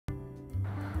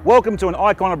Welcome to an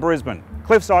icon of Brisbane,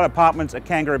 Cliffside Apartments at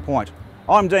Kangaroo Point.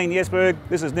 I'm Dean Yesberg,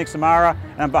 this is Nick Samara,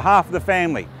 and on behalf of the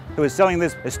family who is selling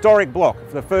this historic block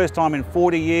for the first time in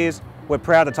 40 years, we're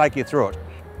proud to take you through it.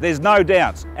 There's no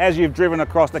doubts, as you've driven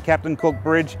across the Captain Cook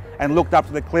Bridge and looked up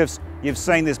to the cliffs, you've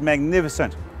seen this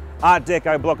magnificent Art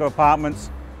Deco block of apartments,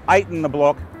 8 in the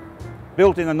block,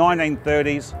 built in the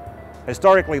 1930s,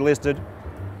 historically listed,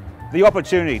 the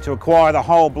opportunity to acquire the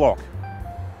whole block.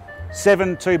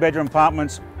 7 2-bedroom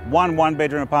apartments, 1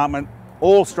 1-bedroom apartment,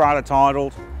 all strata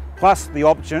titled, plus the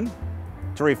option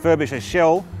to refurbish a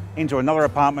shell into another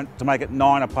apartment to make it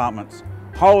 9 apartments.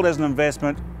 Hold as an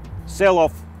investment, sell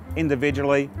off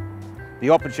individually.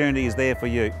 The opportunity is there for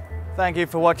you. Thank you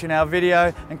for watching our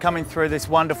video and coming through this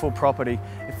wonderful property.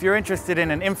 If you're interested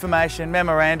in an information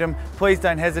memorandum, please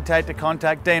don't hesitate to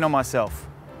contact Dean or myself.